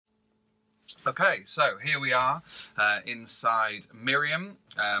Okay, so here we are inside Miriam,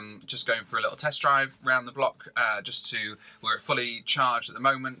 just going for a little test drive around the block, we're fully charged at the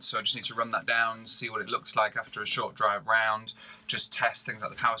moment, so I just need to run that down, see what it looks like after a short drive round, just test things like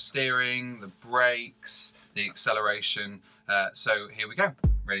the power steering, the brakes, the acceleration. So here we go,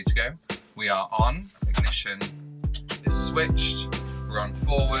 ready to go. We are on, ignition is switched, we're on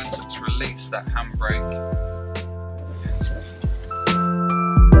forwards, let's release that handbrake.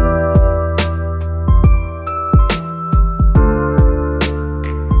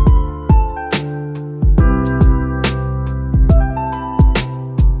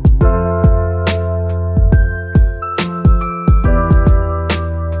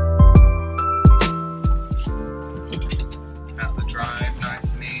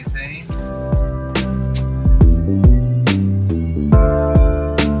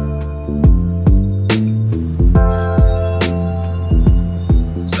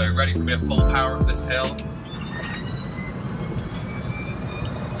 Full power of this hill.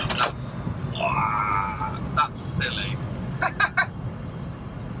 That's silly.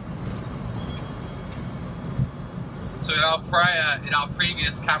 So in our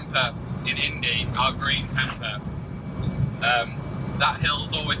previous camper in Indy, our green camper, that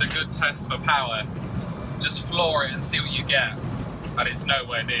hill's always a good test for power. Just floor it and see what you get, and it's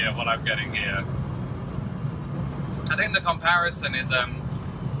nowhere near what I'm getting here. I think the comparison is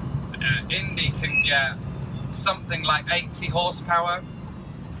Indy can get something like 80 horsepower.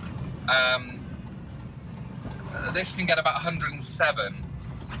 This can get about 107.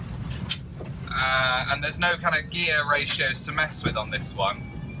 And there's no kind of gear ratios to mess with on this one,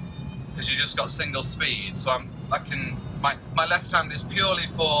 because you just got single speed. So my left hand is purely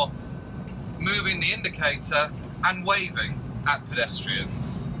for moving the indicator and waving at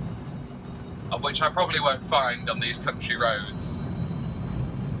pedestrians, of which I probably won't find on these country roads.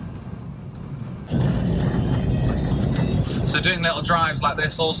 So doing little drives like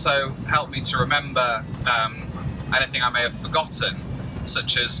this also helped me to remember anything I may have forgotten,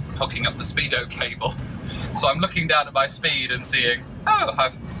 such as hooking up the speedo cable. So I'm looking down at my speed and seeing, oh,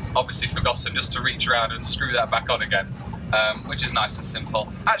 I've obviously forgotten just to reach around and screw that back on again, which is nice and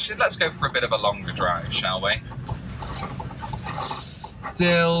simple. Actually, let's go for a bit of a longer drive, shall we?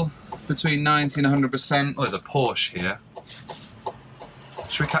 Still between 90 and 100%. Oh, there's a Porsche here.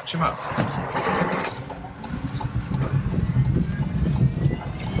 Should we catch him up?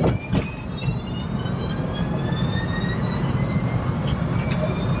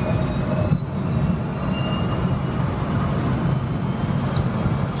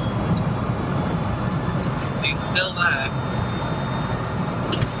 Still there.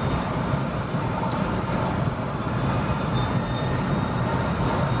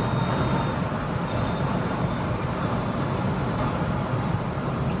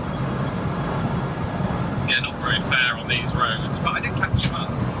 Yeah, not very fair on these roads, but I did catch him up.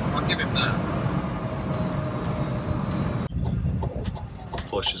 I'll give him that.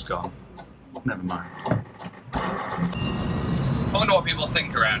 Porsche's gone. Never mind. I wonder what people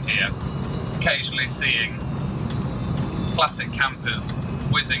think around here. Occasionally seeing classic campers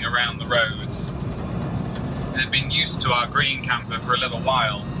whizzing around the roads. They've been used to our green camper for a little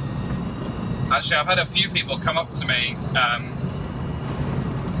while. Actually, I've had a few people come up to me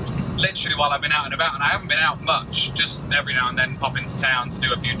literally while I've been out and about, and I haven't been out much, just every now and then pop into town to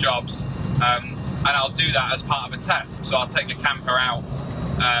do a few jobs, and I'll do that as part of a test. So I'll take a camper out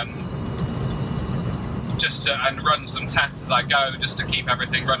and run some tests as I go, just to keep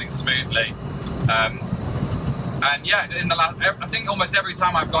everything running smoothly. And yeah, I think almost every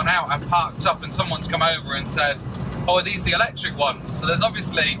time I've gone out, I've parked up and someone's come over and said, oh, are these the electric ones? So there's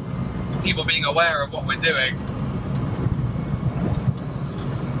obviously people being aware of what we're doing.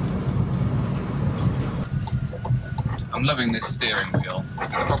 I'm loving this steering wheel.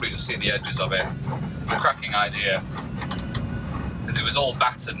 You'll probably just see the edges of it. A cracking idea, because it was all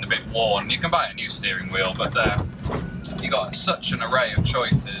battered and a bit worn. You can buy a new steering wheel, but you got such an array of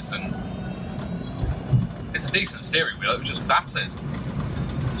choices, and it's a decent steering wheel. It was just battered.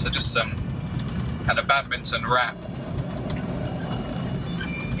 So just some kind of badminton wrap,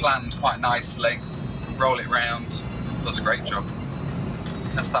 planned quite nicely. Roll it round. Does a great job.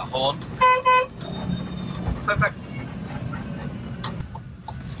 Test that horn. Perfect.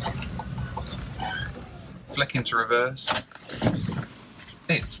 Flick into reverse.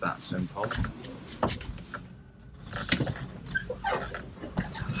 It's that simple.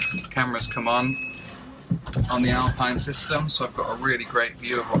 Cameras come on the Alpine system, so I've got a really great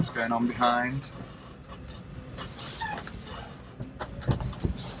view of what's going on behind.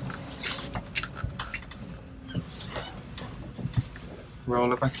 roll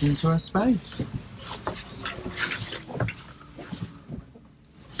her back into her space.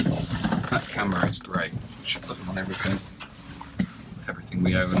 That camera is great. We should put them on everything. Everything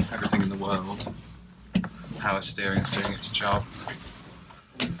we own, everything in the world. Power steering's doing its job.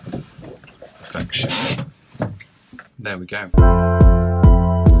 Perfection. There we go.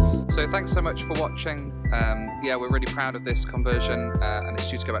 So thanks so much for watching. Yeah, we're really proud of this conversion and it's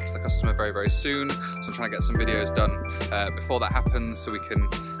due to go back to the customer very, very soon. So I'm trying to get some videos done before that happens so we can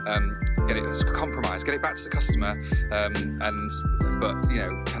get it as a compromise, get it back to the customer but you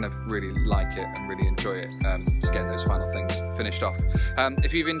know, kind of really like it and really enjoy it to get those final things finished off.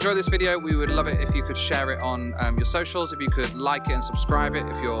 If you've enjoyed this video, we would love it if you could share it on your socials, if you could like it and subscribe it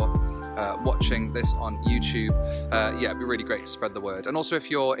if you're watching this on YouTube. Yeah, it'd be really great to spread the word. And also if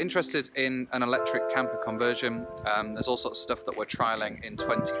you're interested in an electric camper conversion, there's all sorts of stuff that we're trialing in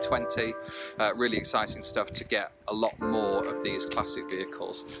 2020. Really exciting stuff to get a lot more of these classic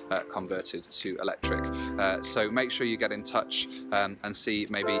vehicles converted to electric. So make sure you get in touch and see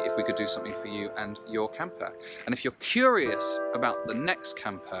maybe if we could do something for you and your camper. And if you're curious about the next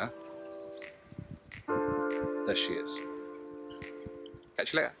camper, there she is.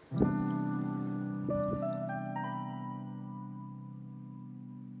 Catch you later.